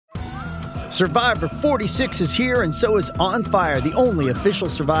Survivor 46 is here, and so is On Fire, the only official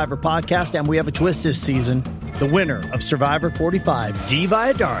Survivor podcast, and we have a twist this season. The winner of Survivor 45, Dee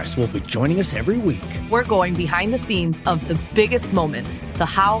Valladares, will be joining us every week. We're going behind the scenes of the biggest moments, the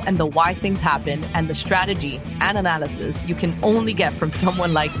how and the why things happen, and the strategy and analysis you can only get from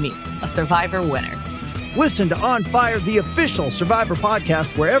someone like me, a Survivor winner. Listen to On Fire, the official Survivor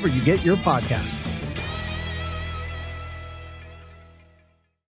podcast, wherever you get your podcast.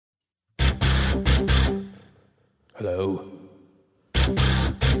 Hello? Can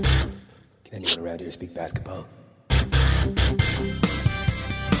anyone around here speak basketball?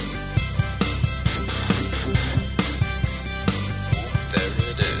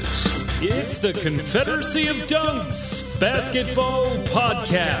 It's the Confederacy of Dunks Basketball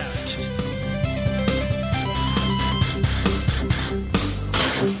Podcast.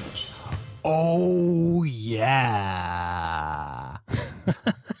 Oh, yeah.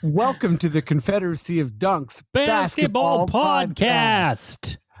 Welcome to the Confederacy of Dunks Basketball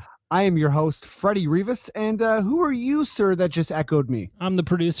Podcast. I am your host, Freddie Rivas, and who are you, sir, that just echoed me? I'm the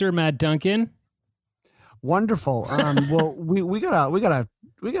producer, Matt Duncan. Wonderful. Well, we got a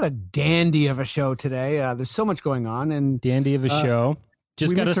dandy of a show today. There's so much going on, and Dandy of a show.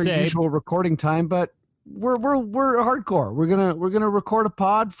 Just gotta our say, usual recording time, but we're hardcore. We're gonna record a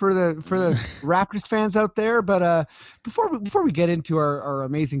pod for the Raptors fans out there. But before we get into our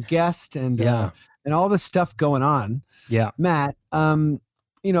amazing guest and all this stuff going on, Matt,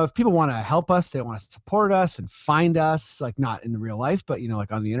 if people want to help us, they want to support us and find us, like not in the real life, but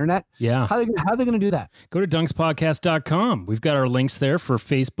like on the internet. Yeah. How are they going to do that? Go to dunkspodcast.com. We've got our links there for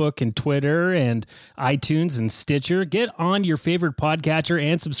Facebook and Twitter and iTunes and Stitcher. Get on your favorite podcatcher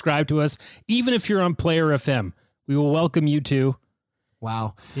and subscribe to us, even if you're on Player FM. We will welcome you too.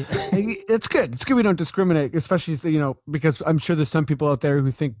 Wow. It's good. It's good we don't discriminate, especially, because I'm sure there's some people out there who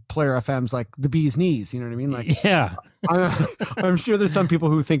think Player FM's like the bee's knees. You know what I mean? Like, yeah. I'm sure there's some people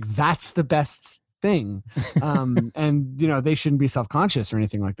who think that's the best thing. And they shouldn't be self-conscious or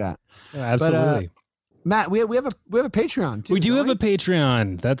anything like that. Yeah, absolutely. But, Matt, we have a Patreon too. We do have a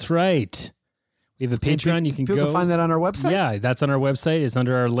Patreon. That's right. We have a Patreon. You can go find that on our website. Yeah, that's on our website. It's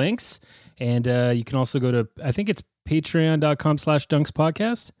under our links. And you can also go to, I think it's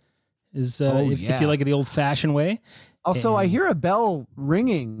patreon.com/dunkspodcast if you like it the old fashioned way. Also, I hear a bell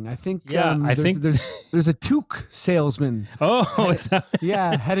ringing. I think, I think there's a toque salesman. Oh, is that...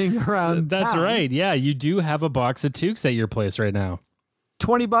 heading around. That's town. right. Yeah. You do have a box of toques at your place right now.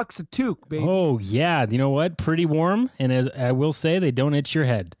 $20 a toque, baby. Oh yeah. You know what? Pretty warm. And as I will say, they don't itch your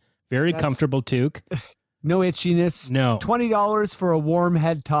head. Very comfortable toque. No itchiness. No. $20 for a warm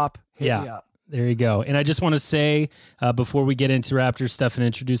head top. Hit me up. There you go. And I just want to say, before we get into Raptors stuff and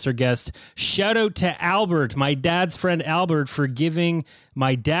introduce our guest, shout out to Albert, my dad's friend Albert, for giving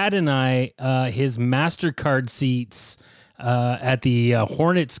my dad and I his MasterCard seats at the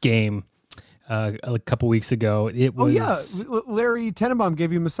Hornets game a couple weeks ago. It was Larry Tenenbaum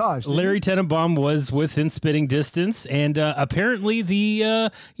gave you a massage. Larry Tenenbaum was within spitting distance, and apparently the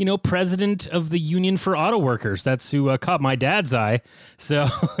president of the Union for Auto Workers, that's who caught my dad's eye. So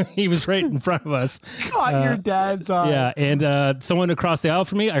he was right in front of us. Caught your dad's eye. Yeah, and someone across the aisle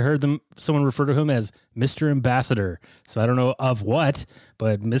from me, I heard someone refer to him as Mr. Ambassador. So I don't know of what,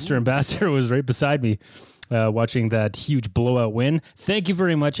 but Mr. Ambassador was right beside me. Watching that huge blowout win. Thank you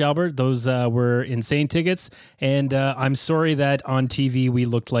very much, Albert. Those were insane tickets. And I'm sorry that on TV we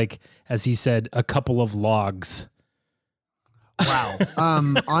looked like, as he said, a couple of logs. Wow.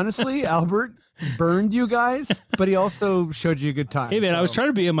 Honestly, Albert burned you guys, but he also showed you a good time. Hey, man, I was trying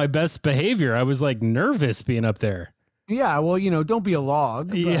to be in my best behavior. I was like nervous being up there. Yeah, well, don't be a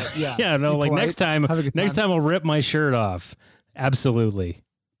log. But, yeah. No, like polite. next time I'll rip my shirt off. Absolutely.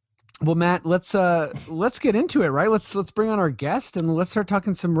 Well, Matt, let's get into it, right? Let's bring on our guest and let's start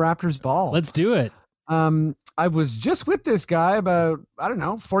talking some Raptors ball. Let's do it. I was just with this guy about,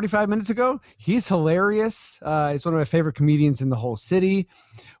 45 minutes ago. He's hilarious. He's one of my favorite comedians in the whole city.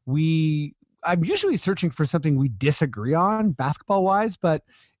 I'm usually searching for something we disagree on basketball wise, but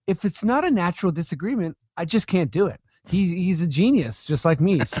if it's not a natural disagreement, I just can't do it. He's a genius, just like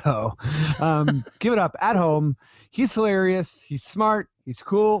me. So give it up at home. He's hilarious. He's smart. He's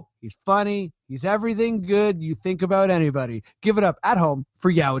cool. He's funny. He's everything good you think about anybody. Give it up at home for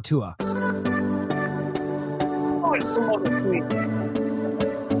Yaw Attuah.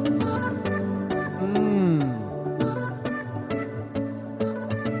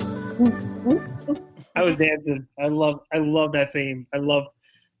 I was dancing. I love that theme. I love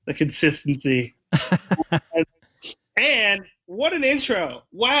the consistency. And what an intro.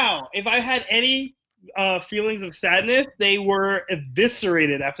 Wow. If I had any feelings of sadness, they were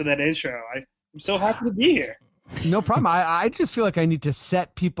eviscerated after that intro. I'm so happy to be here. No problem. I just feel like I need to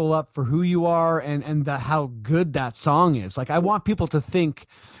set people up for who you are and how good that song is. Like I want people to think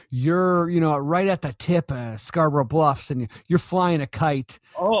you're, right at the tip of Scarborough Bluffs and you're flying a kite.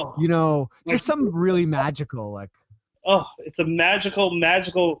 Oh, just something really magical. Like, oh, it's a magical,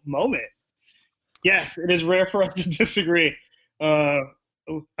 magical moment. Yes, it is rare for us to disagree. I'm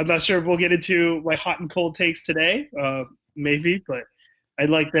not sure if we'll get into my hot and cold takes today. Maybe, but I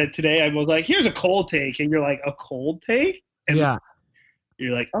like that today. I was like, "Here's a cold take," and you're like, "A cold take?" And yeah,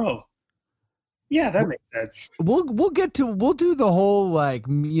 you're like, "Oh, yeah, that makes sense." we'll do the whole like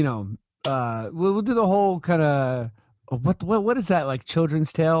we'll do the whole kind of what is that, like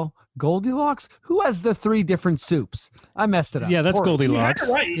children's tale? Goldilocks? Who has the 3 different soups? I messed it up. Yeah, that's Porridge. Goldilocks.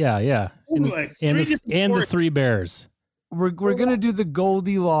 Yeah, right. Yeah. And the 3 bears. We're gonna do the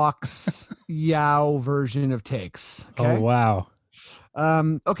Goldilocks Yaw version of takes. Okay? Oh wow.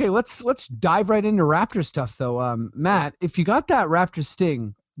 Okay, let's dive right into Raptor stuff though. Matt, if you got that Raptor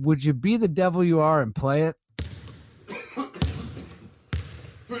sting, would you be the devil you are and play it?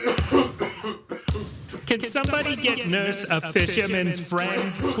 Can somebody get Nurse a Fisherman's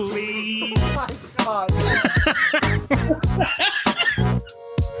Friend, please?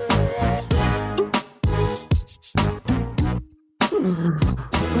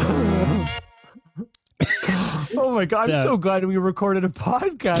 Oh my Oh my God, I'm so glad we recorded a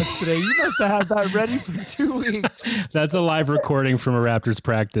podcast today. You must have had that ready for 2 weeks. That's a live recording from a Raptors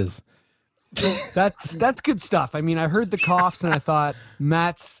practice. That's good stuff. I mean, I heard the coughs and I thought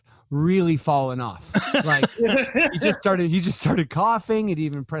Matt's really fallen off. Like he just started coughing. It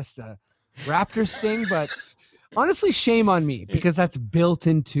even pressed the Raptor sting, but honestly, shame on me because that's built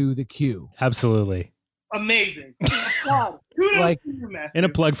into the cue. Absolutely. Amazing. Wow. Kudos to you, Matthew. And a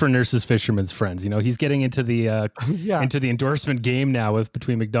plug for Nurse's Fisherman's Friends. He's getting into the into the endorsement game now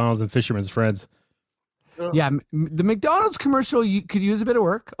between McDonald's and Fisherman's Friends. Yeah, the McDonald's commercial you could use a bit of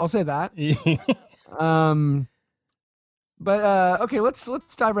work. I'll say that. But okay,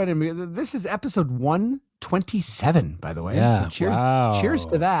 let's dive right in. This is episode 127, by the way. Yeah, so wow. Cheers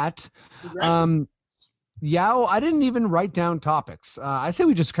to that. Yaw, I didn't even write down topics. I say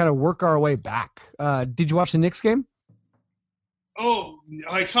we just kind of work our way back. Did you watch the Knicks game? Oh,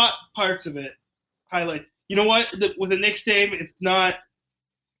 I caught parts of it. Highlights. You know what? With the Knicks game, it's not.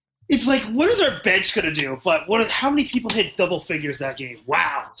 It's like, what is our bench gonna do? But how many people hit double figures that game?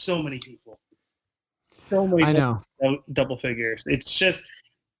 Wow, so many people. So many. I know. Double figures. It's just.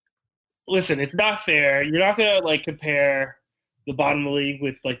 Listen, it's not fair. You're not gonna compare the bottom of the league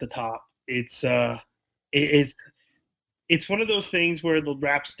with the top. It's one of those things where the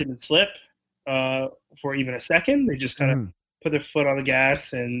Raps didn't slip for even a second. They just kind of put their foot on the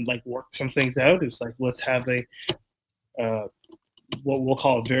gas and worked some things out. It was like, let's have a what we'll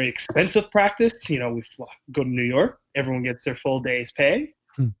call a very expensive practice. We go to New York. Everyone gets their full day's pay.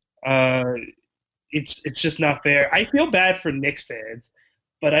 It's just not fair. I feel bad for Knicks fans,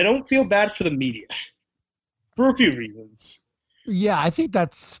 but I don't feel bad for the media for a few reasons. Yeah, I think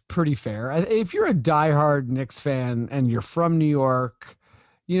that's pretty fair. If you're a diehard Knicks fan and you're from New York,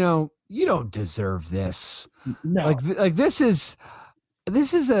 you don't deserve this. No. This is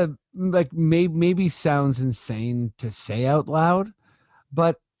a maybe sounds insane to say out loud,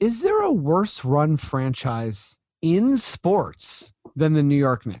 but is there a worse run franchise in sports than the New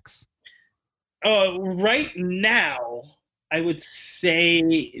York Knicks? Right now, I would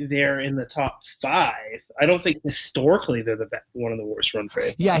say they're in the top 5. I don't think historically they're one of the worst run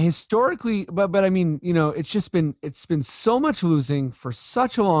franchises. Yeah, historically, but I mean, it's been so much losing for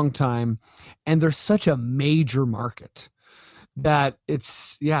such a long time, and there's such a major market that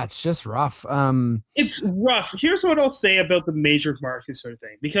it's just rough. It's rough. Here's what I'll say about the major market sort of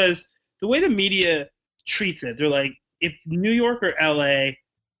thing, because the way the media treats it, they're like, if New York or LA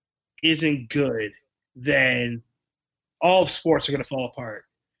isn't good, then all of sports are going to fall apart,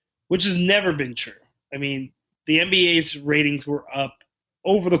 which has never been true. I mean, the NBA's ratings were up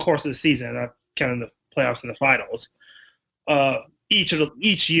over the course of the season, not counting the playoffs and the finals,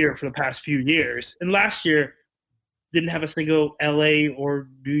 each year for the past few years. And last year didn't have a single LA or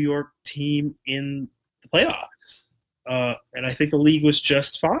New York team in the playoffs. And I think the league was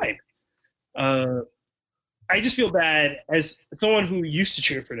just fine. I just feel bad as someone who used to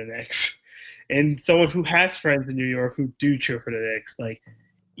cheer for the Knicks and someone who has friends in New York who do cheer for the Knicks.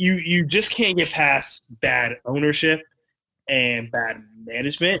 You just can't get past bad ownership and bad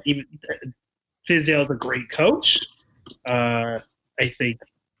management. Even Fizdale's a great coach. I think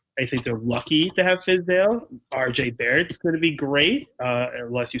they're lucky to have Fizdale. RJ Barrett's going to be great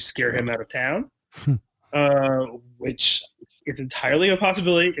unless you scare him out of town. which is entirely a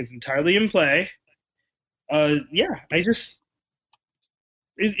possibility. It's entirely in play. It's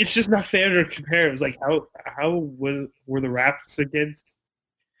just not fair to compare. It was like were the Raps against?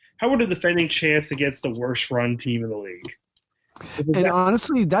 How were the defending champs against the worst run team in the league? And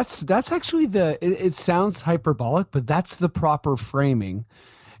honestly, that's actually it sounds hyperbolic, but that's the proper framing.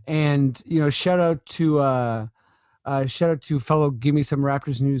 And shout out to fellow Give Me Some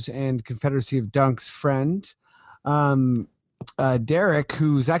Raptors News and Confederacy of Dunks friend, Derek,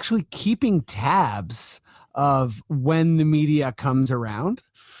 who's actually keeping tabs of when the media comes around.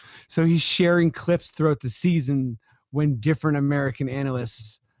 So he's sharing clips throughout the season when different American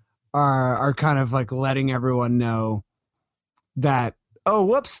analysts are kind of like letting everyone know that, oh,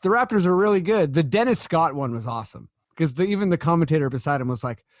 whoops, the Raptors are really good. The Dennis Scott one was awesome because even the commentator beside him was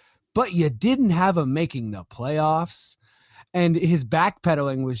like, but you didn't have him making the playoffs. And his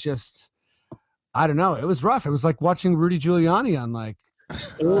backpedaling was just, I don't know. It was rough. It was like watching Rudy Giuliani on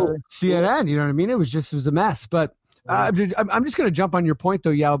CNN. You know what I mean? It was a mess. But I'm just going to jump on your point,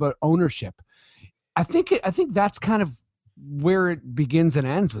 though, Yaw, about ownership. I think that's kind of where it begins and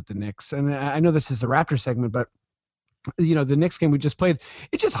ends with the Knicks. And I know this is a Raptor segment, but the Knicks game we just played,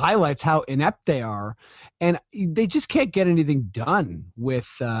 it just highlights how inept they are, and they just can't get anything done with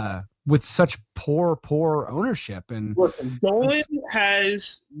such poor ownership. And listen, Dolan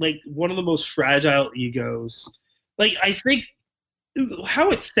has like one of the most fragile egos. Like, I think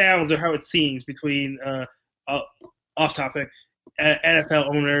how it sounds or how it seems between off topic NFL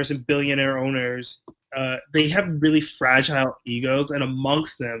owners and billionaire owners, they have really fragile egos, and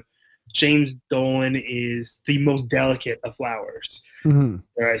amongst them, James Dolan is the most delicate of flowers. Mm-hmm.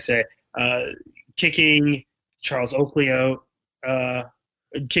 Where I say, kicking Charles Oakley out,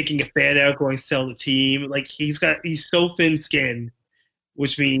 kicking a fan out, going to sell the team. Like, he's so thin-skinned,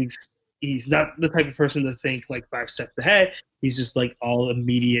 which means he's not the type of person to think like 5 steps ahead. He's just like all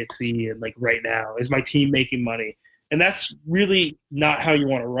immediacy and like right now. Is my team making money? And that's really not how you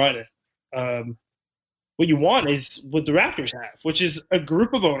want to run it. What you want is what the Raptors have, which is a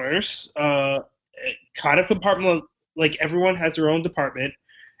group of owners, kind of compartment. Like, everyone has their own department.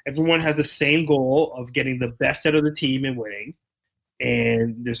 Everyone has the same goal of getting the best out of the team and winning.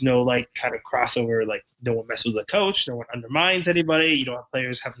 And there's no like kind of crossover. Like, no one messes with the coach. No one undermines anybody. You don't have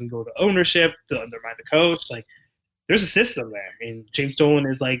players having to go to ownership to undermine the coach. Like, there's a system there, and James Dolan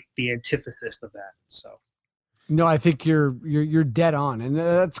is like the antithesis of that. So. No, I think you're dead on, and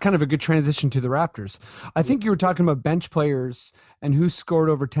that's kind of a good transition to the Raptors. I think you were talking about bench players and who scored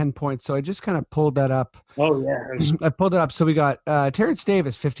over 10 points, so I just kind of pulled that up. Oh, yeah. I pulled it up. So we got Terrence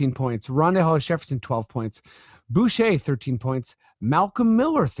Davis, 15 points, Rondé Hollis-Jefferson, 12 points, Boucher, 13 points, Malcolm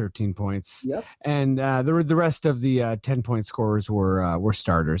Miller, 13 points, yep. And the rest of the 10-point scorers were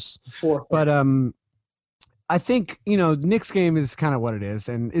starters. 4. But I think, the Knicks game is kind of what it is,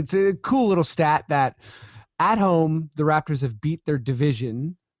 and it's a cool little stat that at home, the Raptors have beat their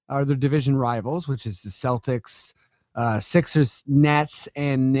division rivals, which is the Celtics, Sixers, Nets,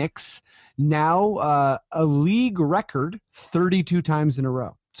 and Knicks. Now a league record 32 times in a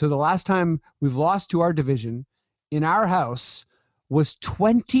row. So the last time we've lost to our division in our house was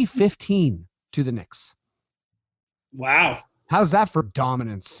 2015 to the Knicks. Wow. How's that for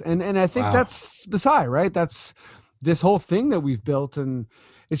dominance? And I think that's beside, right? That's this whole thing that we've built, and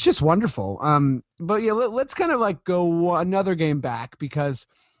it's just wonderful. But yeah, let's kind of like go another game back, because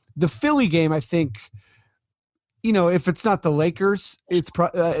the Philly game, I think, if it's not the Lakers, it's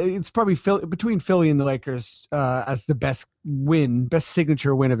probably between Philly and the Lakers as the best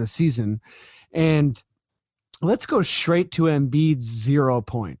signature win of the season. And let's go straight to Embiid's 0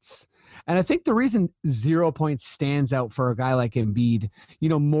 points. And I think the reason 0 points stands out for a guy like Embiid,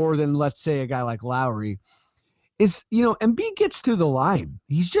 more than, let's say, a guy like Lowry, is, Embiid gets to the line.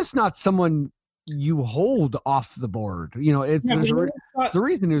 He's just not someone you hold off the board. There's a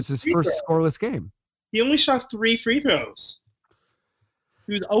reason it was his first scoreless game. He only shot 3 free throws.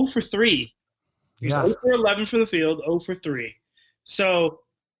 He was 0 for 3. He was 0 for 11 from the field, 0 for 3. So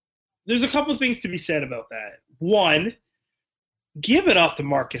there's a couple of things to be said about that. One, give it up to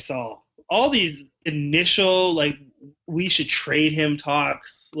Marc Gasol. All these initial, like, we should trade him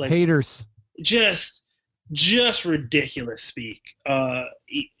talks. Like, haters. Just ridiculous speak.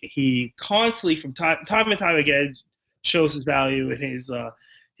 He constantly, from time and time again, shows his value, and his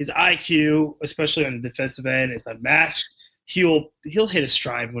IQ, especially on the defensive end, is unmatched. He'll hit a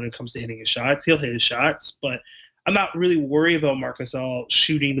stride when it comes to hitting his shots. He'll hit his shots, but I'm not really worried about Marc Gasol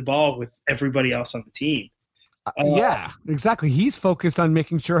shooting the ball with everybody else on the team. Yeah, exactly. He's focused on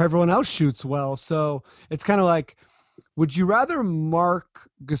making sure everyone else shoots well. So it's kind of like would you rather Marc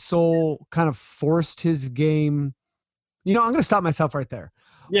Gasol kind of forced his game? I'm going to stop myself right there.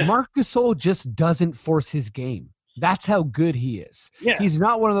 Yeah. Marc Gasol just doesn't force his game. That's how good he is. Yeah. He's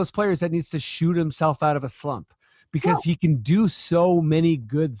not one of those players that needs to shoot himself out of a slump because he can do so many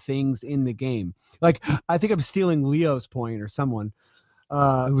good things in the game. Like, I think I'm stealing Leo's point or someone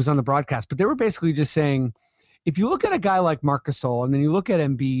who was on the broadcast, but they were basically just saying, if you look at a guy like Marc Gasol and then you look at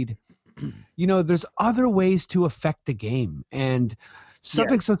Embiid, there's other ways to affect the game. And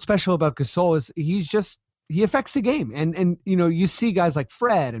something so special about Gasol is he affects the game. And you see guys like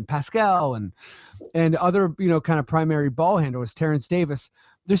Fred and Pascal and other, kind of primary ball handlers, Terrence Davis,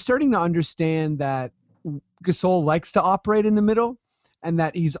 they're starting to understand that Gasol likes to operate in the middle and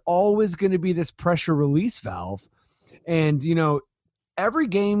that he's always going to be this pressure release valve. And, every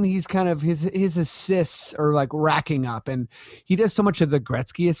game he's kind of his assists are like racking up, and he does so much of the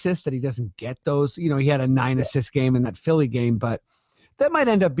Gretzky assists that he doesn't get those. He had a 9 assist game in that Philly game, but that might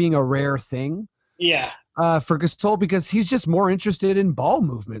end up being a rare thing. Yeah. For Gasol, because he's just more interested in ball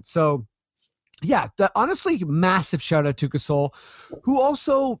movement. So yeah, honestly, massive shout out to Gasol, who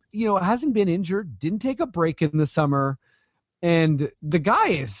also, hasn't been injured, didn't take a break in the summer. And the guy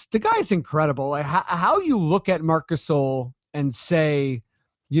is incredible. Like, how you look at Marc Gasol and say,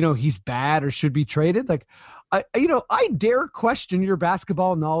 he's bad or should be traded. Like, I dare question your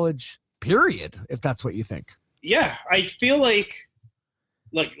basketball knowledge, period, if that's what you think. Yeah. I feel like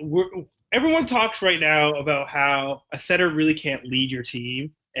everyone talks right now about how a setter really can't lead your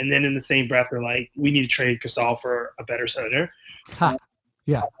team. And then in the same breath, they're like, we need to trade Gasol for a better center.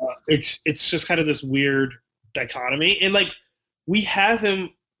 Yeah. It's just kind of this weird dichotomy. And like, we have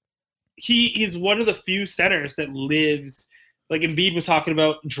him, he's one of the few centers that lives, like Embiid was talking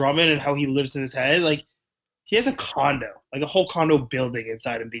about Drummond and how he lives in his head. Like, he has a condo, like a whole condo building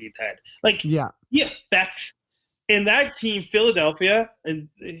inside Embiid's head. Like, he affects, in that team, Philadelphia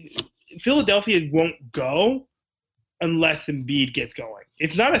won't go unless Embiid gets going.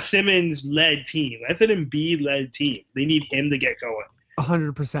 It's not a Simmons-led team. That's an Embiid-led team. They need him to get going.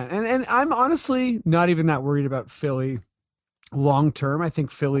 100%. And I'm honestly not even that worried about Philly long term. I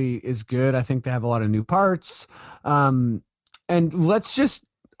think Philly is good. I think they have a lot of new parts. And let's just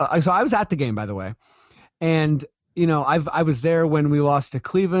so I was at the game, by the way, and I was there when we lost to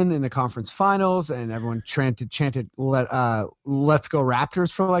Cleveland in the conference finals, and everyone chanted let's go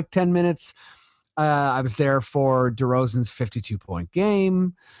Raptors for like 10 minutes. I was there for DeRozan's 52-point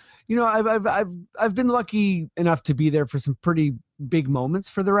game. I've been lucky enough to be there for some pretty big moments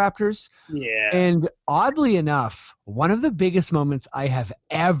for the Raptors. Yeah. And oddly enough, one of the biggest moments I have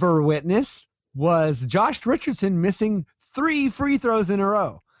ever witnessed was Josh Richardson missing 3 free throws in a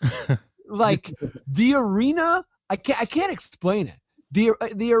row. Like, the arena, I can't explain it.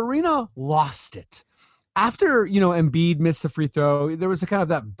 The arena lost it. After, Embiid missed the free throw, there was a kind of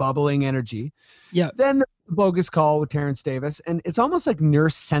that bubbling energy. Yeah. Then the bogus call with Terrence Davis. And it's almost like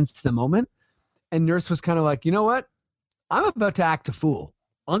Nurse sensed the moment. And Nurse was kind of like, you know what? I'm about to act a fool.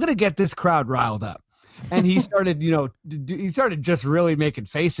 I'm going to get this crowd riled up. And he started, he started just really making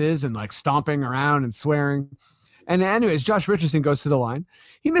faces and like stomping around and swearing. And anyways, Josh Richardson goes to the line.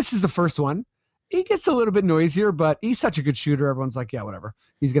 He misses the first one. He gets a little bit noisier, but he's such a good shooter. Everyone's like, yeah, whatever.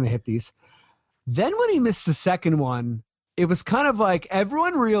 He's going to hit these. Then when he missed the second one, it was kind of like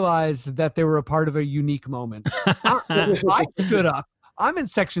everyone realized that they were a part of a unique moment. I stood up. I'm in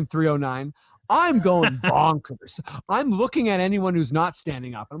section 309. I'm going bonkers. I'm looking at anyone who's not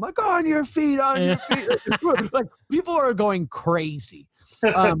standing up. I'm like, on your feet. Like, people are going crazy.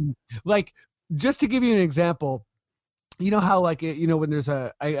 Like, just to give you an example, how like, when there's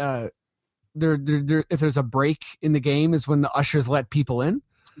if there's a break in the game is when the ushers let people in.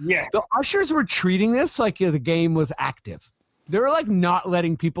 Yeah. The ushers were treating this like the game was active. They were like not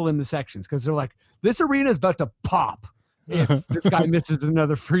letting people in the sections because they're like, this arena is about to pop if this guy misses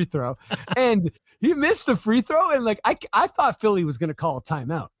another free throw. And he missed the free throw, and like I thought Philly was going to call a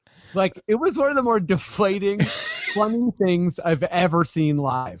timeout. Like, it was one of the more deflating, funny things I've ever seen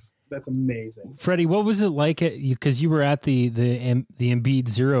live. That's amazing. Freddie, what was it like? Because you were at the Embiid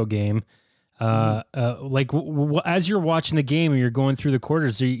 0 game. Like, as you're watching the game and you're going through the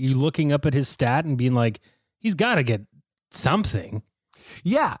quarters, are you looking up at his stat and being like, he's got to get something?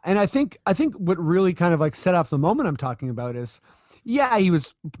 Yeah, and I think what really kind of like set off the moment I'm talking about is, he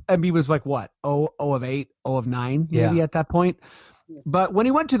was like what, 0 of 8, 0 of 9 maybe at that point. But when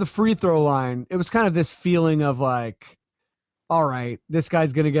he went to the free throw line, it was kind of this feeling of like, all right, this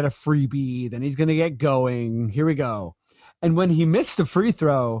guy's gonna get a freebie, then he's gonna get going. Here we go. And when he missed the free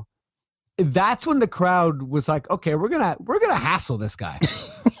throw, that's when the crowd was like, okay, we're gonna hassle this guy.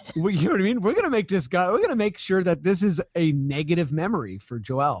 You know what I mean? We're gonna make sure that this is a negative memory for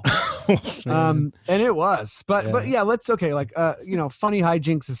Joel. And it was. But yeah, funny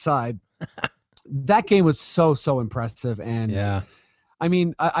hijinks aside, that game was so impressive. And I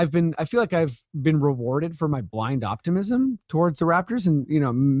mean, I feel like I've been rewarded for my blind optimism towards the Raptors, and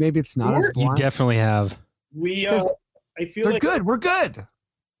maybe it's not as blind. You definitely have. I feel they're like good. We're good.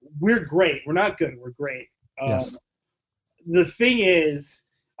 We're great. We're not good. We're great. Yes. The thing is,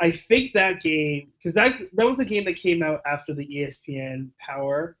 I think that game, because that was the game that came out after the ESPN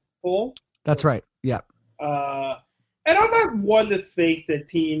Power poll. That's right. Yeah. And I'm not one to think that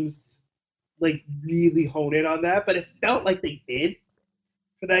teams like really hone in on that, but it felt like they did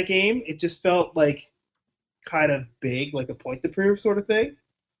for that game. It just felt like kind of big, like a point to prove sort of thing.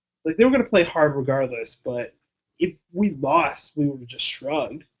 Like they were going to play hard regardless, but if we lost, we would have just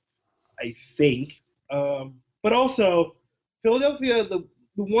shrugged, I think. But also, Philadelphia, the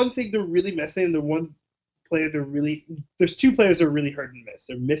one thing they're really missing, the one player there's two players they're really hurt and miss.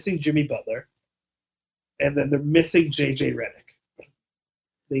 They're missing Jimmy Butler, and then they're missing JJ Redick.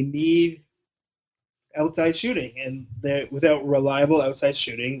 They need outside shooting, and without reliable outside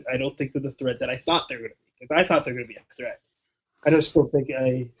shooting, I don't think they're the threat that I thought they were going to be. Because I thought they were going to be a threat. I just don't think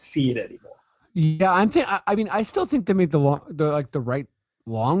I see it anymore. Yeah, I still think they made the right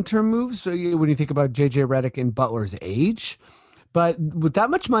long-term moves. So when you think about JJ Redick and Butler's age, but with that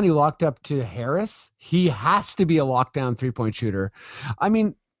much money locked up to Harris, he has to be a lockdown three-point shooter. I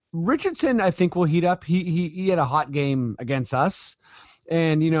mean, Richardson, I think, will heat up. He had a hot game against us,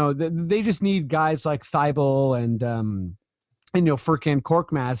 and they just need guys like Thibault and Furkan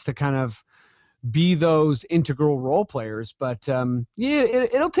Korkmaz to kind of be those integral role players. But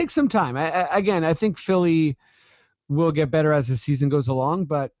it'll take some time. I think Philly will get better as the season goes along,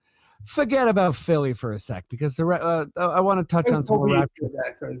 but forget about Philly for a sec, because I want to touch on some more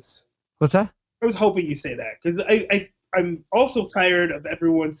Raptors. What's that? I was hoping you say that, because I'm also tired of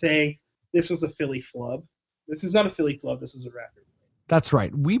everyone saying this was a Philly flub. This is not a Philly flub. This is a Raptor. That's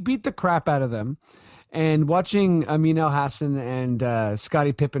right. We beat the crap out of them, and watching Amin El-Hassan and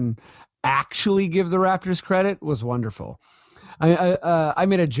Scottie Pippen actually give the Raptors credit was wonderful. I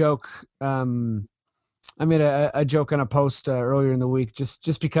made a joke. I made a joke on a post earlier in the week,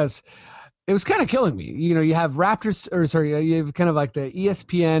 just because it was kind of killing me. You have you have kind of like the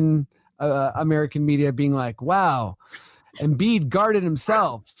ESPN American media being like, wow, Embiid guarded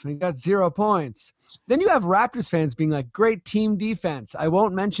himself and got 0 points. Then you have Raptors fans being like, great team defense. I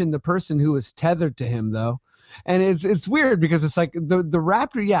won't mention the person who was tethered to him, though. And it's weird, because it's like the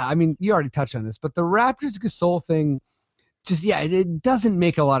Raptor. Yeah, I mean, you already touched on this, but the Raptors Gasol thing, it doesn't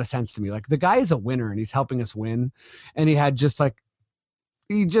make a lot of sense to me. Like, the guy is a winner and he's helping us win, and he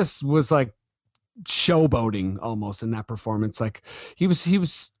just was like showboating almost in that performance. Like he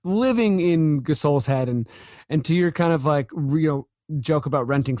was living in Gasol's head, and to your kind of like joke about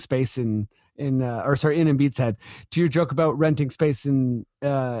renting space in Embiid's head. To your joke about renting space in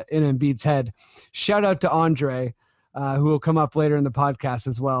Embiid's head, shout out to Andre, who will come up later in the podcast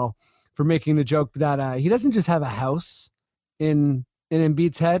as well, for making the joke that he doesn't just have a house in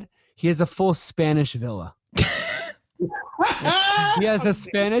Embiid's head, he has a full Spanish villa. He has a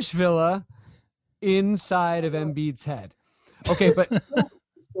Spanish villa inside of Embiid's head. Okay, but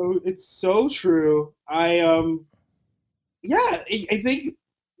so it's so true. I think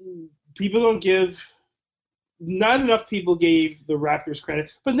people don't give. Not enough people gave the Raptors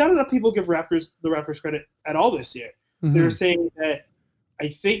credit, but not enough people give the Raptors credit at all this year. Mm-hmm. They're saying that. I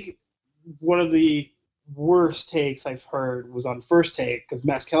think one of the worst takes I've heard was on First Take, because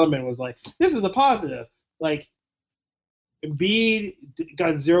Max Kellerman was like, "This is a positive. Like, Embiid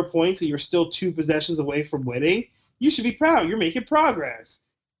got 0 points, and you're still 2 possessions away from winning. You should be proud. You're making progress."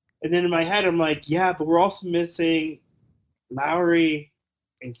 And then in my head, I'm like, "Yeah, but we're also missing Lowry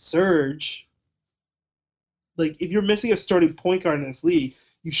and Serge. Like, if you're missing a starting point guard in this league,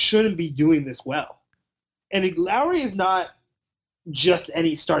 you shouldn't be doing this well." And Lowry is not just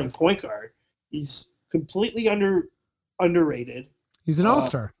any starting point guard. He's completely underrated. He's an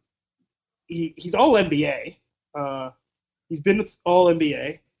all-star. He's all NBA. He's been all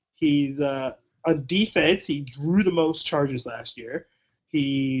NBA. He's on defense. He drew the most charges last year.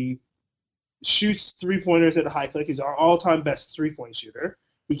 He shoots three-pointers at a high clip. He's our all-time best three-point shooter.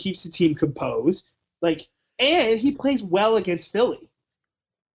 He keeps the team composed. And he plays well against Philly.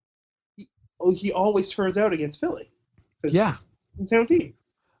 He always turns out against Philly. Yeah. It's a hometown team.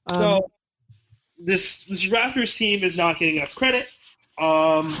 So this Raptors team is not getting enough credit.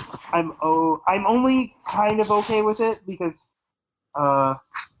 I'm only kind of okay with it, because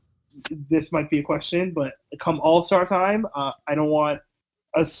this might be a question, but come All-Star time, I don't want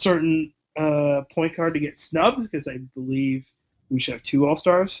a certain point guard to get snubbed because I believe we should have 2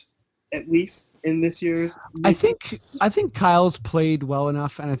 All-Stars at least in this year's. I think Kyle's played well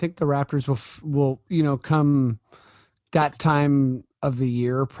enough, and I think the Raptors will come that time of the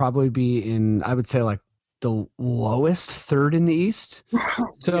year probably be in, I would say, like the lowest third in the East.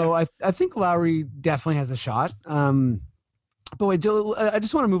 So I think Lowry definitely has a shot. But wait, I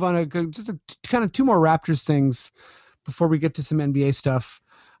just want to move on to just kind of 2 more Raptors things before we get to some NBA stuff.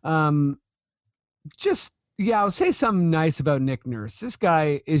 I'll say something nice about Nick Nurse. This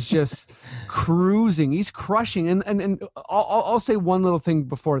guy is just cruising. He's crushing. And I'll say one little thing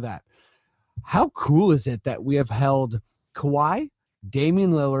before that. How cool is it that we have held Kawhi,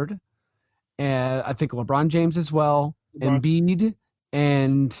 Damian Lillard, and I think LeBron James as well, Embiid,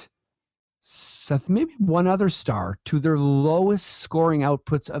 and Seth, maybe one other star, to their lowest scoring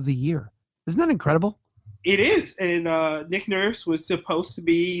outputs of the year. Isn't that incredible? It is, and Nick Nurse was supposed to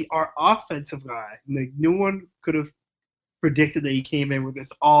be our offensive guy. Like, no one could have predicted that he came in with this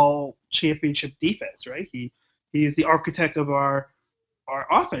all-championship defense, right? He is the architect of our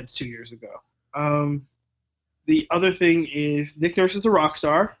offense 2 years ago. The other thing is Nick Nurse is a rock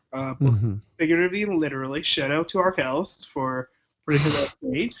star, figuratively and literally. Shout out to Arkells for putting him on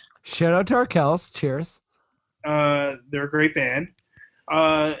stage. Shout out to Arkells. Cheers. They're a great band.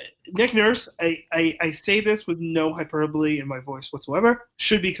 Nick Nurse, I say this with no hyperbole in my voice whatsoever,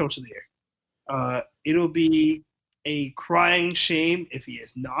 should be Coach of the Year. It'll be a crying shame if he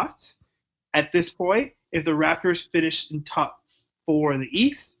is not. At this point, if the Raptors finish in top 4 in the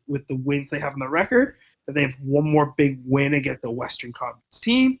East with the wins they have on the record, that they have one more big win against the Western Conference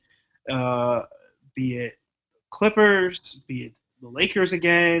team, be it Clippers, be it the Lakers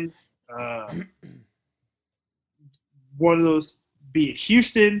again, one of those, be it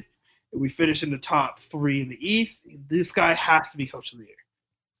Houston, if we finish in the top 3 in the East, this guy has to be Coach of the Year.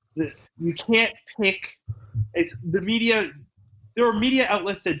 You can't pick. It's the media. There are media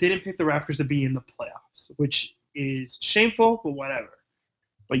outlets that didn't pick the Raptors to be in the playoffs, which is shameful, but whatever.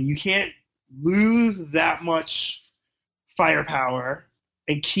 But you can't lose that much firepower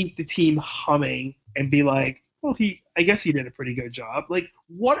and keep the team humming and be like, well, I guess he did a pretty good job. Like,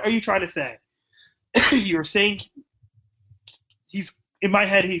 what are you trying to say? You're saying he's, in my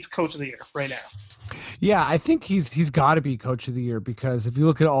head, he's Coach of the Year right now. Yeah, I think he's got to be Coach of the Year, because if you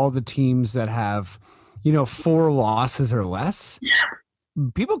look at all the teams that have, 4 losses or less,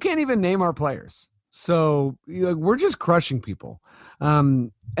 people can't even name our players. So we're just crushing people.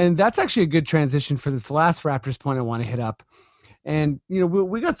 And that's actually a good transition for this last Raptors point I want to hit up. And,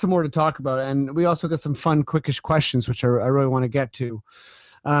 we got some more to talk about, and we also got some fun, quickish questions, which I really want to get to.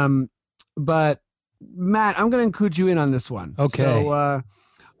 But Matt, I'm going to include you in on this one. Okay. So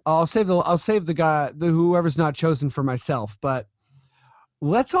I'll save the guy, whoever's not chosen, for myself. But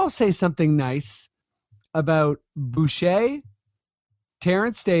let's all say something nice about Boucher,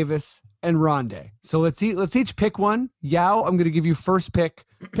 Terrence Davis, and Rondé. So let's each pick one. Yaw, I'm going to give you first pick.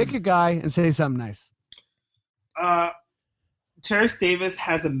 Pick a guy and say something nice. Terrence Davis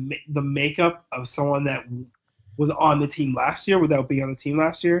has the makeup of someone that was on the team last year without being on the team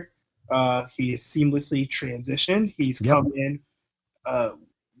last year. He is seamlessly transitioned. He's come in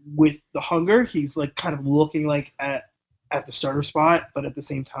with the hunger. He's like kind of looking like at the starter spot, but at the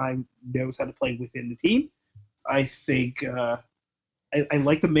same time knows how to play within the team. I think I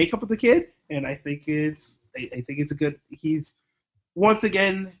like the makeup of the kid, and I think it's a good. He's once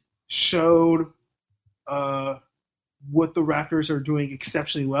again showed what the Raptors are doing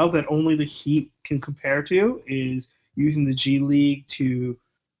exceptionally well, that only the Heat can compare to, is using the G League to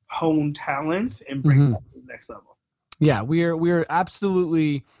hone talent and bring it up to the next level. Yeah, we're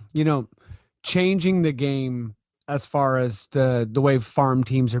absolutely, changing the game as far as the way farm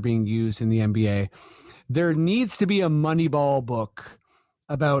teams are being used in the NBA. There needs to be a Moneyball book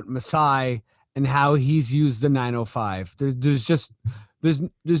about Masai and how he's used the 905.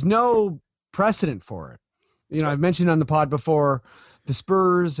 There's no precedent for it. I've mentioned on the pod before, the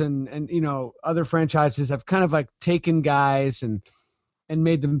Spurs and other franchises have kind of like taken guys and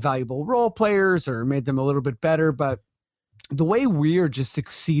made them valuable role players or made them a little bit better. But the way we're just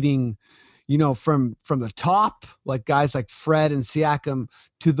succeeding, from the top, like guys like Fred and Siakam,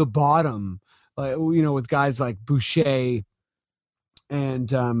 to the bottom, with guys like Boucher. And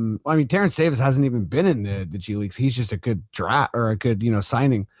Terrence Davis hasn't even been in the G Leagues. He's just a good draft or a good,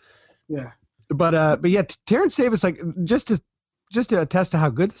 signing. Yeah. But yeah, Terrence Davis, like just to attest to how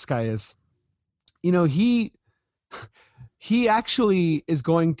good this guy is, he actually is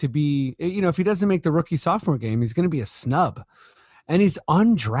going to be, if he doesn't make the rookie sophomore game, he's going to be a snub, and he's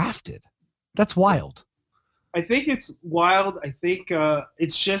undrafted. That's wild. I think it's wild. I think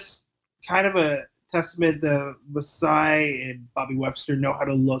it's just kind of a testament that Masai and Bobby Webster know how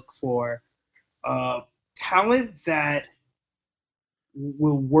to look for talent that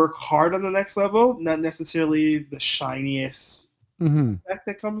will work hard on the next level, not necessarily the shiniest effect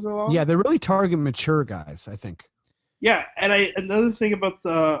that comes along. Yeah, they really target mature guys, I think. Yeah, and another thing about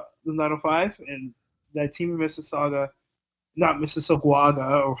the 905 and that team in Mississauga, not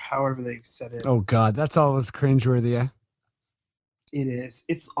Mississauga or however they said it. Oh God, that's always cringeworthy. Yeah. It is.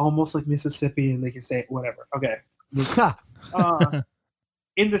 It's almost like Mississippi, and they can say whatever. Okay.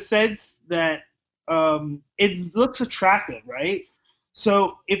 In the sense that it looks attractive, right?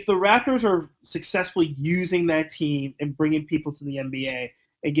 So if the Raptors are successfully using that team and bringing people to the NBA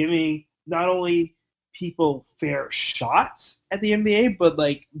and giving not only people fair shots at the NBA, but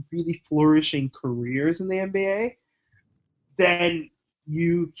like really flourishing careers in the NBA, then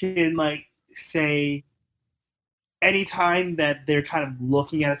you can like say anytime that they're kind of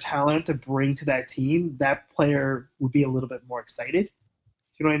looking at a talent to bring to that team, that player would be a little bit more excited.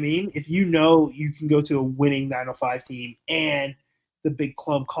 You know what I mean? If you know you can go to a winning 905 team and the big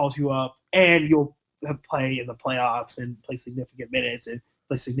club calls you up and you'll play in the playoffs and play significant minutes and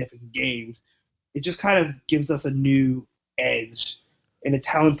play significant games, it just kind of gives us a new edge in a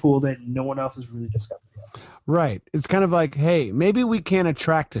talent pool that no one else has really discovered yet. Right. It's kind of like, hey, maybe we can't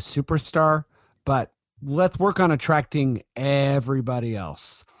attract a superstar, but let's work on attracting everybody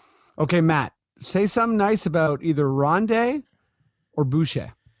else. Okay, Matt, say something nice about either Rondé or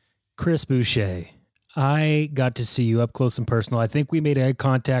Boucher. Chris Boucher, I got to see you up close and personal. I think we made eye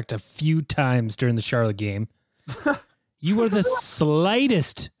contact a few times during the Charlotte game. You are the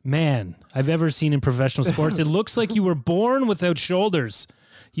slightest man I've ever seen in professional sports. It looks like you were born without shoulders.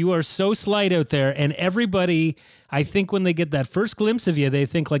 You are so slight out there, and everybody, I think when they get that first glimpse of you, they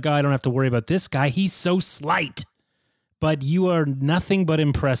think like, oh, I don't have to worry about this guy. He's so slight. But you are nothing but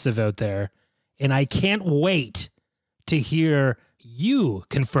impressive out there, and I can't wait to hear you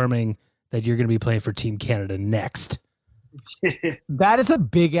confirming that you're going to be playing for Team Canada next. That is a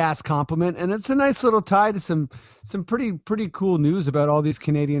big ass compliment, and it's a nice little tie to some pretty cool news about all these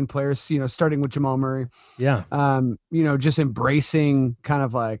Canadian players, you know, starting with Jamal Murray. Yeah. You know, just embracing kind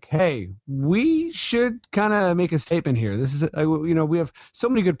of like, hey, we should kind of make a statement here. This is you know, we have so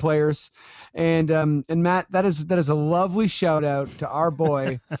many good players, and Matt, that is a lovely shout out to our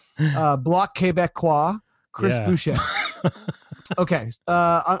boy Bloc Québécois Chris Boucher. Okay,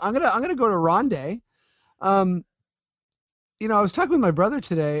 I'm gonna go to Rondé. You know, I was talking with my brother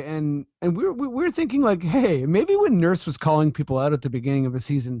today, and we were thinking like, hey, maybe when Nurse was calling people out at the beginning of the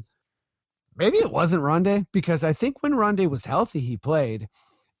season, maybe it wasn't Rondé, because I think when Rondé was healthy, he played,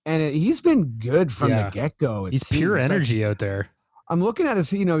 and he's been good from the get-go. He's pure energy out there. I'm looking at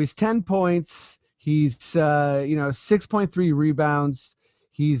his, you know, he's 10 points. He's, you know, 6.3 rebounds.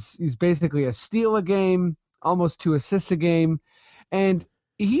 He's basically a steal a game, almost 2 assists a game. And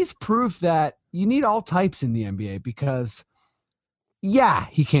he's proof that you need all types in the NBA, because yeah,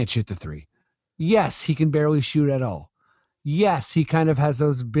 he can't shoot the three. Yes, he can barely shoot at all. Yes, he kind of has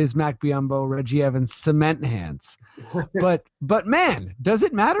those Bismack Biyombo, Reggie Evans cement hands. But man, does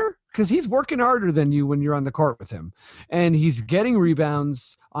it matter? Because he's working harder than you when you're on the court with him. And he's getting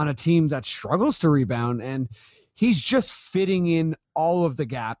rebounds on a team that struggles to rebound. And he's just fitting in all of the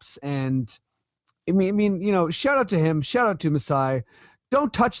gaps. And I mean, you know, shout out to him. Shout out to Masai.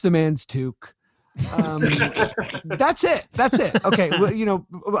 Don't touch the man's toque. That's it. Okay. Well, you know,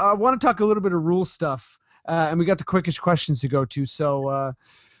 I want to talk a little bit of rule stuff, and we got the quickest questions to go to. So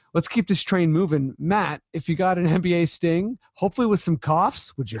let's keep this train moving. Matt, if you got an NBA sting, hopefully with some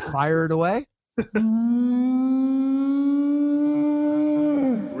coughs, would you fire it away?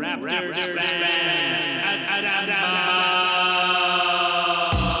 Raptors fans.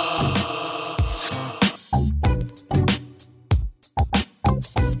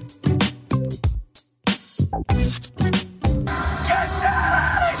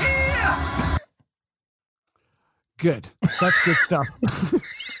 Good. That's good stuff.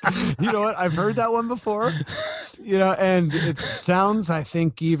 You know what? I've heard that one before, you know, and it sounds, I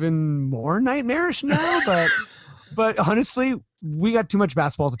think, even more nightmarish now, but honestly, we got too much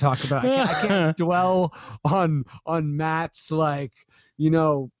basketball to talk about. I can't dwell on Matt's, like, you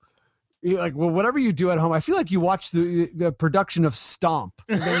know, like, well, whatever you do at home, I feel like you watch the production of Stomp,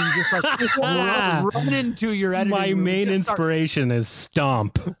 and then you just like run into your editing. My main inspiration is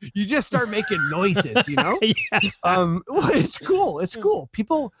Stomp. You just start making noises, you know? Yeah. Well, it's cool. It's cool.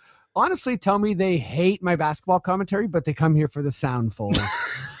 People honestly tell me they hate my basketball commentary, but they come here for the sound folder.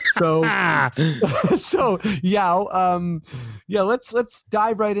 So, yeah, let's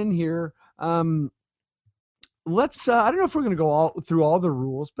dive right in here. let's I don't know if we're going to go all through all the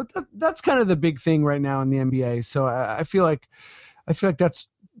rules, but that's kind of the big thing right now in the NBA. So I feel like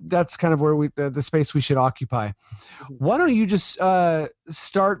that's kind of where the space we should occupy. Why don't you just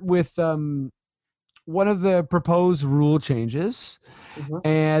start with one of the proposed rule changes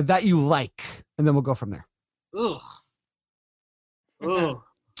and that you like, and then we'll go from there. Ugh. Ugh.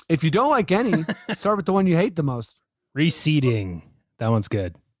 If you don't like any, start with the one you hate the most. Reseeding. That one's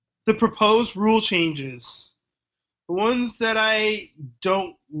good. The proposed rule changes. The ones that I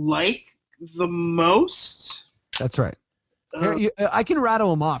don't like the most. That's right. Here, I can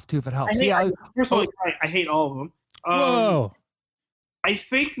rattle them off too if it helps. First of all, I hate all of them. Whoa. I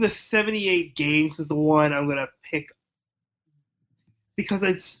think the 78 games is the one I'm going to pick because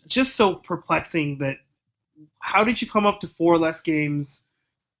it's just so perplexing that how did you come up to 4 less games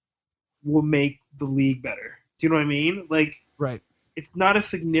will make the league better? Do you know what I mean? Like, right. It's not a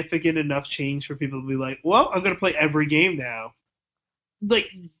significant enough change for people to be like, well, I'm going to play every game now. Like,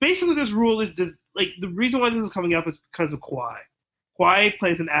 basically this rule is just, like, the reason why this is coming up is because of Kawhi. Kawhi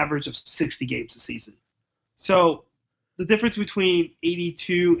plays an average of 60 games a season. So the difference between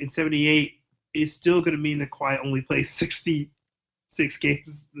 82 and 78 is still going to mean that Kawhi only plays 66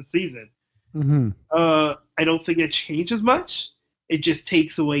 games this season. Mm-hmm. I don't think that changes much. It just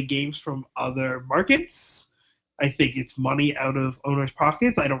takes away games from other markets. I think it's money out of owners'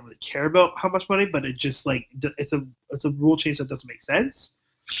 pockets. I don't really care about how much money, but it just like it's a rule change that doesn't make sense.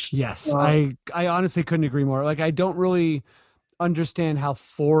 Yes, I honestly couldn't agree more. Like, I don't really understand how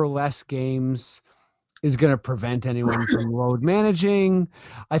 4 less games is going to prevent anyone from load managing.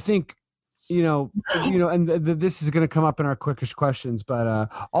 I think, and this is going to come up in our quickish questions, but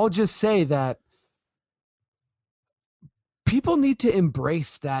I'll just say that people need to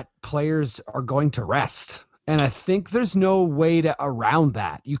embrace that players are going to rest. And I think there's no way around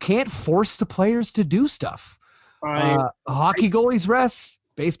that. You can't force the players to do stuff. Hockey goalies rest,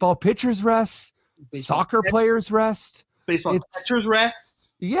 baseball pitchers rest, soccer players rest, baseball pitchers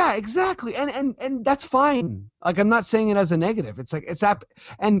rest. Yeah, exactly. And that's fine. Like, I'm not saying it as a negative. It's like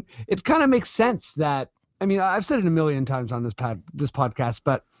and it kind of makes sense that, I mean, I've said it a million times on this podcast,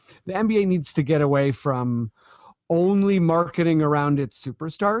 but the NBA needs to get away from only marketing around its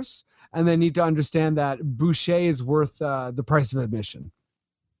superstars. And they need to understand that Boucher is worth the price of admission.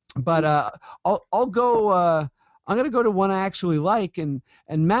 But I'll go. I'm going to go to one I actually like. And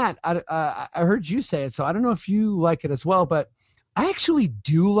Matt, I heard you say it, so I don't know if you like it as well. But I actually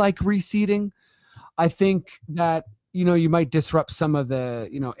do like reseeding. I think that you might disrupt some of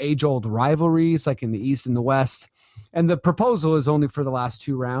the age-old rivalries, like in the East and the West. And the proposal is only for the last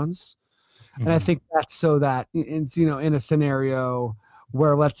 2 rounds. Mm-hmm. And I think that's so that it's in a scenario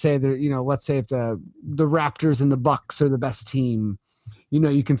where let's say if the Raptors and the Bucks are the best team,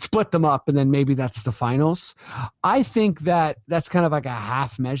 you can split them up and then maybe that's the finals. I think that's kind of like a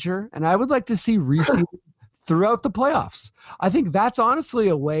half measure, and I would like to see reseeding throughout the playoffs. I think that's honestly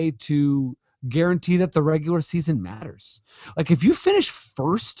a way to guarantee that the regular season matters. Like, if you finish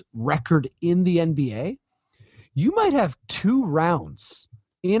first record in the NBA, you might have 2 rounds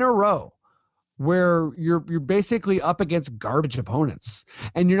in a row where you're basically up against garbage opponents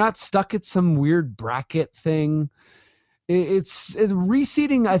and you're not stuck at some weird bracket thing. It's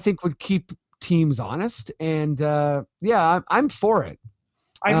reseeding, I think, would keep teams honest. And I'm for it.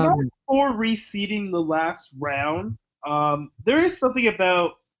 I'm not for reseeding the last round. There is something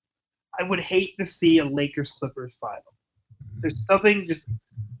about, I would hate to see a Lakers-Clippers final. There's something just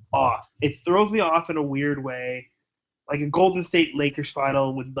off. It throws me off in a weird way. Like a Golden State Lakers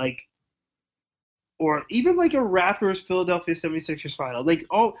final would or even like a Raptors Philadelphia 76ers final. Like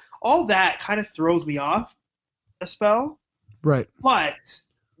all that kind of throws me off a spell. Right. But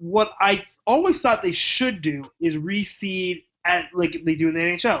what I always thought they should do is reseed at like they do in the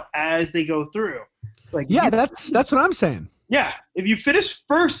NHL as they go through. Like, that's what I'm saying. Yeah. If you finish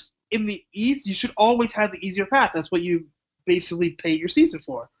first in the East, you should always have the easier path. That's what you basically pay your season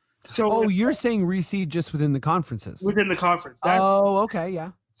for. So you're saying reseed just within the conferences? Within the conference. Okay, yeah.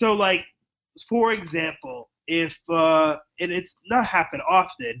 So like, for example, if and it's not happened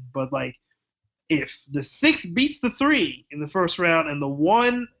often, but like if the 6 beats the 3 in the first round and the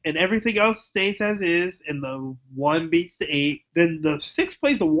 1 and everything else stays as is and the 1 beats the 8, then the 6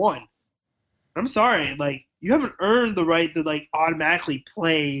 plays the 1. I'm sorry, like, you haven't earned the right to like automatically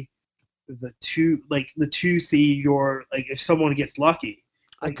play the 2 seed or like if someone gets lucky.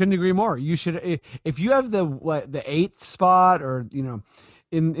 I couldn't agree more. You should, if you have the 8th spot or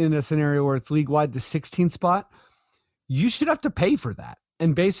in a scenario where it's league-wide, the 16th spot, you should have to pay for that.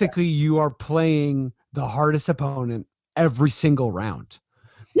 And basically, you are playing the hardest opponent every single round.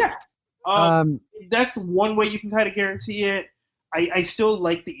 Yeah. That's one way you can kind of guarantee it. I still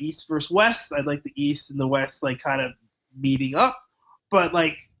like the East versus West. I like the East and the West like kind of meeting up. But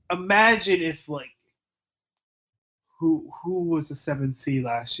like, imagine if like who was the 7th seed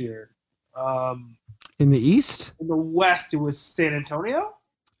last year? In the East? In the West, it was San Antonio.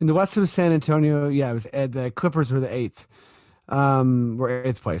 In the West, it was San Antonio. Yeah, it was the Clippers were the 8th. Were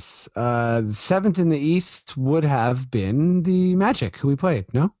 8th place. The 7th in the East would have been the Magic, who we played.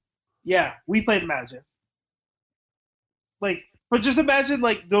 No. Yeah, we played Magic. Like, but just imagine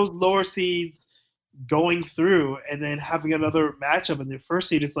like those lower seeds going through and then having another matchup, and their first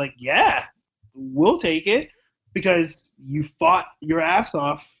seed is like, yeah, we'll take it because you fought your ass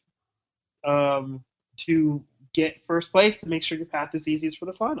off to get first place to make sure your path is easiest for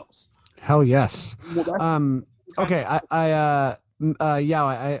the finals. Hell yes. Well, okay, I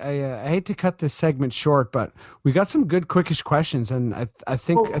hate to cut this segment short, but we got some good quickish questions, and I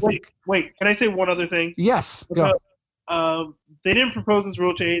think. Wait, can I say one other thing? Yes, go. They didn't propose this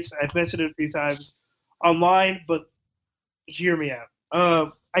rule change. I've mentioned it a few times online, but hear me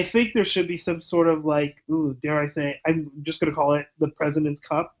out. I think there should be some sort of like, dare I say, I'm just going to call it the President's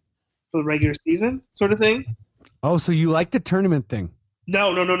Cup for the regular season sort of thing. Oh, so you like the tournament thing?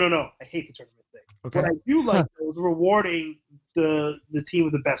 No. I hate the tournament thing. Okay. What I do like is rewarding the team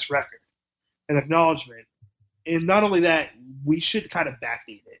with the best record and acknowledgement. And not only that, we should kind of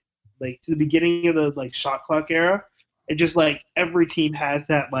backdate it. Like to the beginning of the like shot clock era, and just like every team has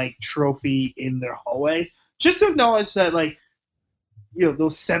that like trophy in their hallways. Just to acknowledge that like, you know,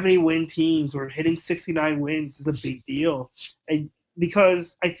 those 70-win teams or hitting 69 wins is a big deal. And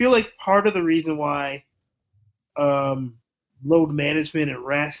because I feel like part of the reason why load management and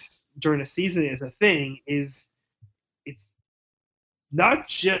rest during a season is a thing is it's not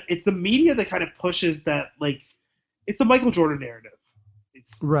just it's the media that kind of pushes that, like, it's the Michael Jordan narrative.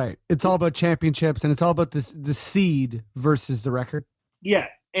 It's right. It's all about championships, and it's all about the seed versus the record. Yeah,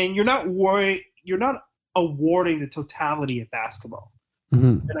 and you're not awarding the totality of basketball.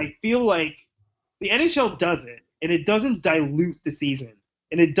 Mm-hmm. And I feel like the NHL does it, and it doesn't dilute the season,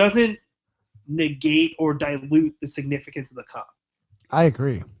 and it doesn't negate or dilute the significance of the cup. I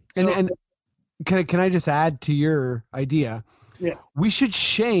agree. So, and can I just add to your idea? Yeah. We should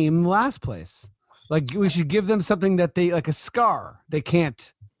shame last place. Like, we should give them something that they, like a scar, they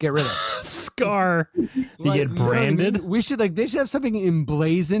can't get rid of. Scar. You Like, get you know what I branded. mean? We should, like, they should have something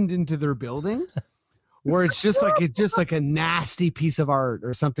emblazoned into their building where it's just like a nasty piece of art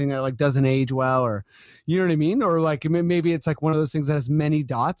or something that like doesn't age well, or you know what I mean? Or like maybe it's like one of those things that has many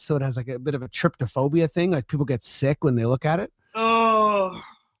dots, so it has like a bit of a tryptophobia thing, like people get sick when they look at it. Oh,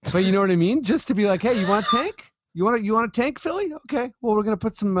 But you know what I mean? Just to be like, hey, you want a tank? You want a tank, Philly? Okay. Well, we're gonna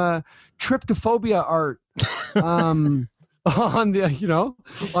put some tryptophobia art on the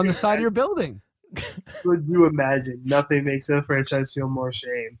on the side of your building. could you imagine? Nothing makes a franchise feel more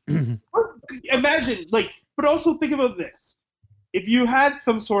shame. Imagine, like, but also think about this. If you had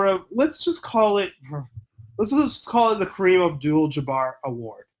some sort of, let's just call it the Kareem Abdul-Jabbar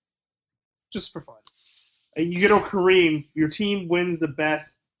Award, just for fun. And you get a Kareem, your team wins the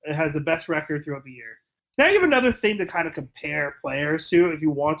best, it has the best record throughout the year. Now you have another thing to kind of compare players to, if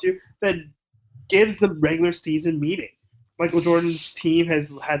you want to, that gives the regular season meaning. Michael Jordan's team has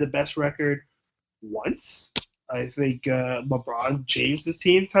had the best record once. I think LeBron James's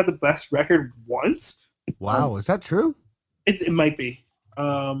team's had the best record once. Wow, is that true? It might be.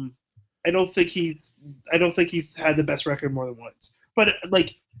 I don't think he's had the best record more than once. But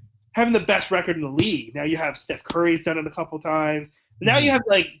like having the best record in the league, now you have Steph Curry's done it a couple times. Now you have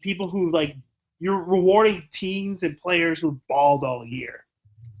like people who like you're rewarding teams and players who balled all year,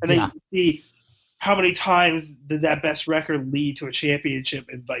 and then you see how many times did that best record lead to a championship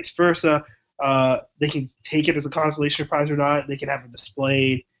and vice versa. They can take it as a consolation prize or not. They can have it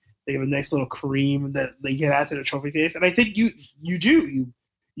displayed. They have a nice little cream that they can add to the trophy case. And I think you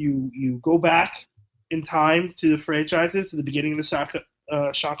go back in time to the franchises, to the beginning of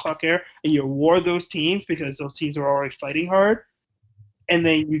the shot clock era, and you award those teams because those teams are already fighting hard. And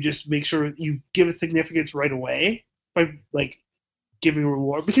then you just make sure you give it significance right away by like giving a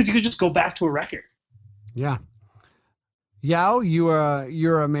reward, because you could just go back to a record. Yeah. Yaw,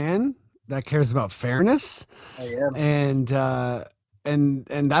 you're a man that cares about fairness. I am.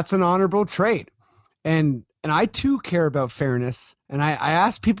 And that's an honorable trait. And I too care about fairness. And I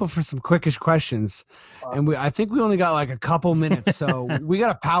asked people for some quickish questions, and I think we only got like a couple minutes, so we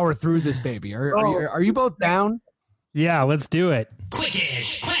got to power through this baby. Are you both down? Yeah, let's do it.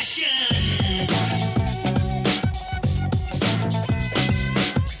 Quickish question.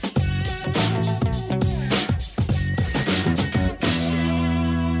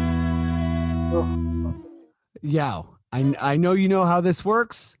 Yaw, I know you know how this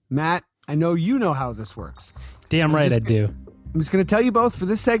works. Matt, I know you know how this works. Damn right I do. I'm just going to tell you both for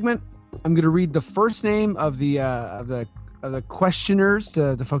this segment. I'm going to read the first name of the questioners,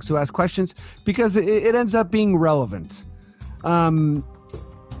 the folks who ask questions, because it ends up being relevant.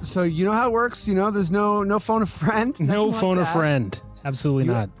 So you know how it works. You know, there's no phone a friend. No phone a friend. Absolutely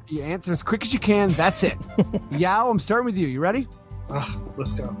not. You answer as quick as you can. That's it. Yaw, I'm starting with you. You ready?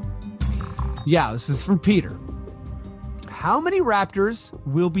 Let's go. Yeah, this is from Peter. How many Raptors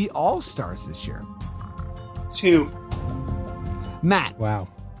will be All-Stars this year? 2. Matt. Wow.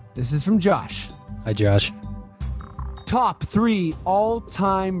 This is from Josh. Hi, Josh. Top 3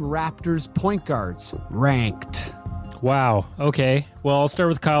 all-time Raptors point guards ranked. Wow. Okay. Well, I'll start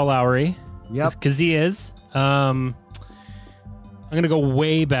with Kyle Lowry. Yep. Because he is. I'm going to go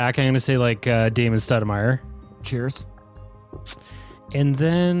way back. I'm going to say like Damon Stoudemire. Cheers. And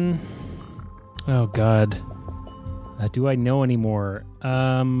then, oh God, do I know anymore?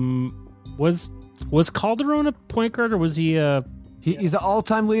 Was Calderon a point guard or was he He's an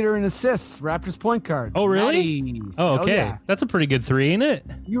all-time leader in assists, Raptors point guard. Oh, really? Nice. Oh, okay. Yeah. That's a pretty good 3, ain't it?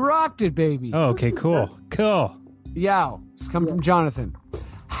 You rocked it, baby. Oh, okay, cool. Cool. Yeah, it's coming from Jonathan.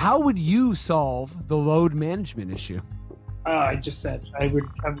 How would you solve the load management issue? I just said I would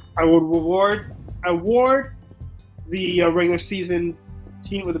award the regular season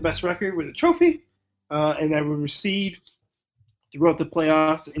team with the best record with a trophy, and I would recede throughout the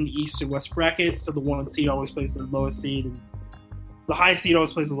playoffs in the East and West brackets. So the 1 seed always plays the lowest seed, and the highest seed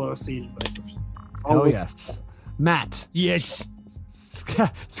always plays the lowest seed. Oh yes, Matt. Yes. It's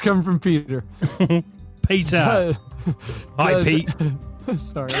coming from Peter. Peace out. Hi, Pete.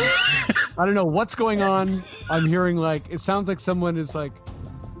 Sorry. I don't know what's going on. I'm hearing it sounds like someone is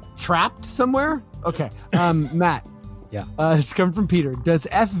trapped somewhere. Okay. Matt. Yeah. It's coming from Peter. Does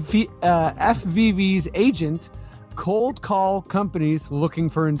FVV's agent cold call companies looking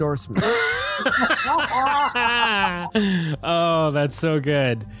for endorsements? Oh, that's so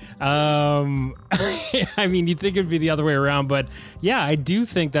good. I mean, you'd think it'd be the other way around, but yeah, I do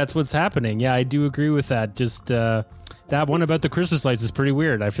think that's what's happening. Yeah, I do agree with that. Just that one about the Christmas lights is pretty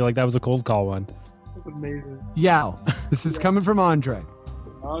weird. I feel like that was a cold call one. That's amazing. Yeah. This is coming from Andre.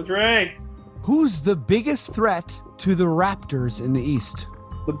 Andre. Who's the biggest threat to the Raptors in the East?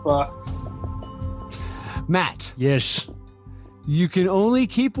 The Bucks. Matt. Yes. You can only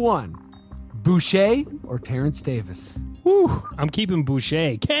keep one. Boucher or Terrence Davis? Whew, I'm keeping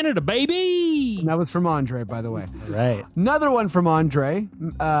Boucher. Canada, baby! And that was from Andre, by the way. Right. Another one from Andre.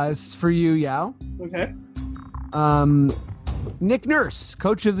 This is for you, Yaw. Okay. Nick Nurse,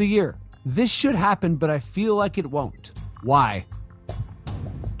 Coach of the Year. This should happen, but I feel like it won't. Why?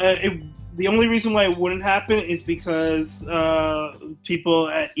 The only reason why it wouldn't happen is because people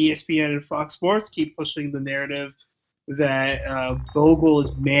at ESPN and Fox Sports keep pushing the narrative that Vogel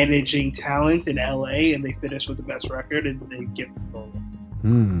is managing talent in LA, and they finish with the best record, and they give Vogel.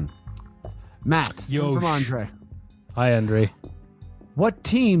 Matt, from Andre. Hi, Andre. What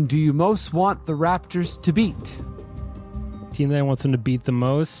team do you most want the Raptors to beat? Team that I want them to beat the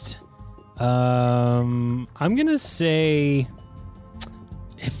most? I'm going to say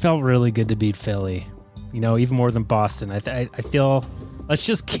it felt really good to beat Philly. You know, even more than Boston. I feel let's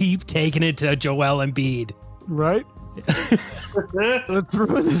just keep taking it to Joel Embiid. Right? Let's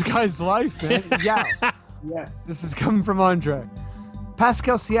ruin this guy's life, man. Yeah. Yes. This is coming from Andre.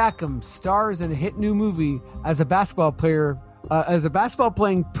 Pascal Siakam stars in a hit new movie as a basketball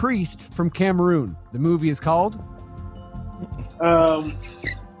playing priest from Cameroon. The movie is called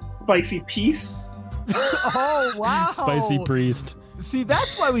Spicy Peace. Oh, wow. Spicy Priest. See,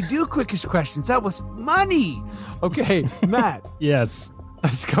 that's why we do quickish questions. That was money. Okay, Matt. Yes.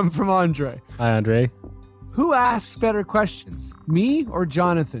 It's come from Andre. Hi, Andre. Who asks better questions, me or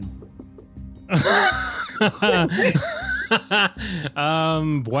Jonathan?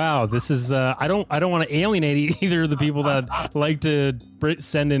 Wow, this is I don't want to alienate either of the people that like to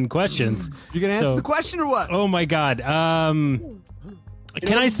send in questions. You gonna answer the question or what? Oh my God. Can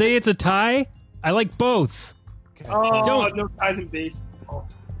I say it's a tie? I like both. Oh, no ties in baseball.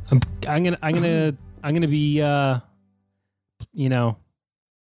 I'm gonna be you know,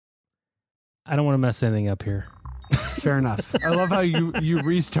 I don't want to mess anything up here. Fair enough. I love how you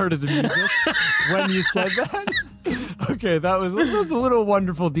restarted the music when you said that. Okay, that was a little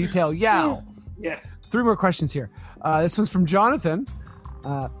wonderful detail. Yeah. Yes. 3 more questions here. This one's from Jonathan.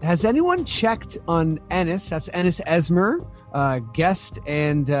 Has anyone checked on Ennis? That's Ennis Esmer, guest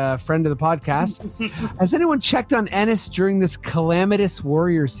and friend of the podcast. Has anyone checked on Ennis during this calamitous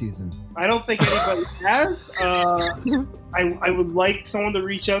Warrior season? I don't think anybody has. I would like someone to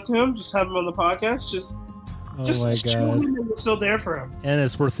reach out to him, just have him on the podcast, just show him that we're still there for him.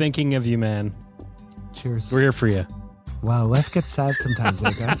 Ennis, we're thinking of you, man. Cheers. We're here for you. Wow, life gets sad sometimes,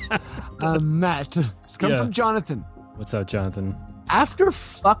 eh, guys? Matt, it's come from Jonathan. What's up, Jonathan? After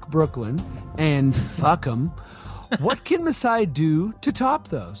fuck Brooklyn and fuck 'em, what can Masai do to top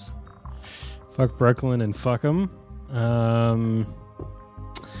those? Fuck Brooklyn and fuck 'em.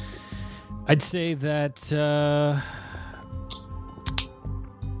 I'd say that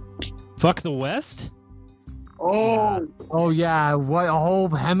fuck the West. Oh yeah, what a whole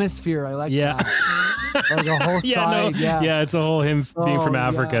hemisphere. I like that. Like a whole side. Yeah, it's a whole him being from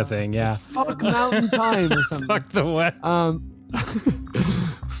Africa thing. Yeah. Fuck Mountain Time or something. Fuck the West.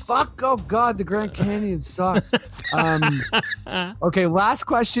 Fuck, oh God, the Grand Canyon sucks. Okay, last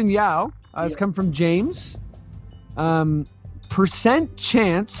question, Yaw. It's come from James. Percent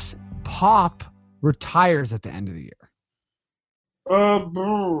chance Pop retires at the end of the year.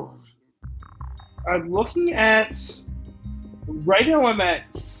 I'm looking at, right now I'm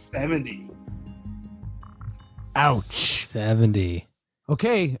at 70. Ouch. 70.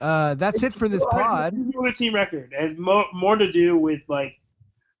 Okay, that's it for this pod. It's a team record. It has more to do with like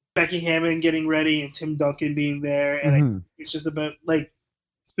Becky Hammond getting ready and Tim Duncan being there, and it's just about like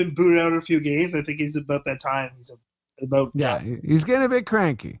it's been booted out of a few games. I think he's about that time. He's he's getting a bit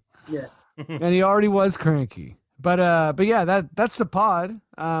cranky. Yeah, and he already was cranky. But yeah, that's the pod.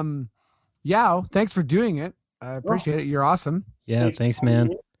 Yaw, thanks for doing it. I appreciate it. You're awesome. Yeah, thanks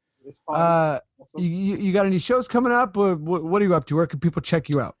man. You got any shows coming up? What are you up to? Where can people check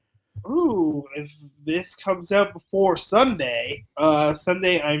you out? Ooh, if this comes out before Sunday,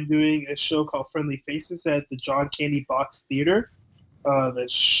 Sunday I'm doing a show called Friendly Faces at the John Candy Box Theater. The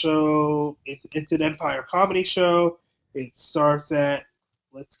show, it's an Empire comedy show. It starts at,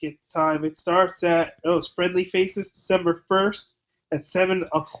 let's get the time. It starts at, it's Friendly Faces, December 1st at 7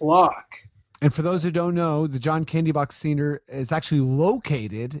 o'clock. And for those who don't know, the John Candy Box Theater is actually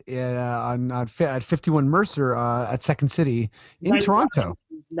located at 51 Mercer at Second City in Toronto.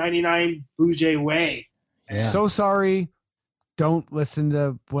 99 Blue Jay Way. Yeah. So sorry. Don't listen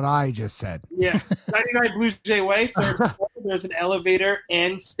to what I just said. Yeah. 99 Blue Jay Way. There's an elevator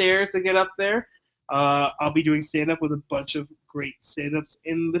and stairs to get up there. I'll be doing stand-up with a bunch of great stand-ups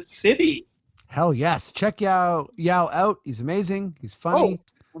in the city. Hell yes. Check Yaw out. He's amazing. He's funny.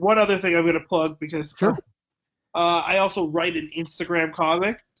 Oh, one other thing I'm going to plug because I also write an Instagram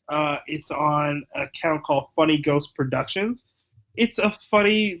comic. It's on an account called Funny Ghost Productions. It's a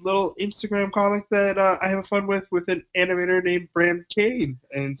funny little Instagram comic that I have fun with an animator named Bram Kane.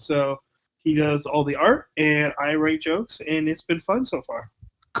 And so he does all the art and I write jokes and it's been fun so far.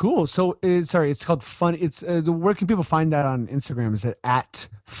 Cool. So, it's called Fun. It's where can people find that on Instagram? Is it at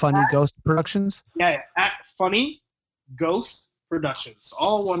Funny Ghost Productions? Yeah, at Funny Ghost Productions.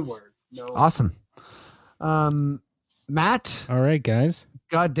 All one word. No. Awesome. Matt. All right, guys.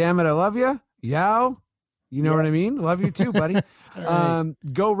 God damn it, I love you. Yaw. You know what I mean? Love you too, buddy. Right.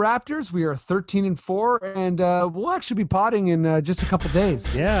 Go Raptors. We are 13-4, and we'll actually be potting in just a couple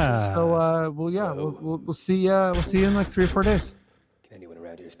days. Yeah. So we'll see you in like 3 or 4 days. Can anyone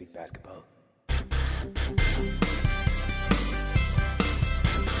around here speak basketball?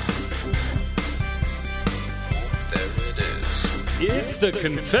 It's the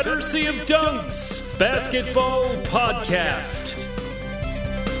Confederacy of Dunks Basketball Podcast.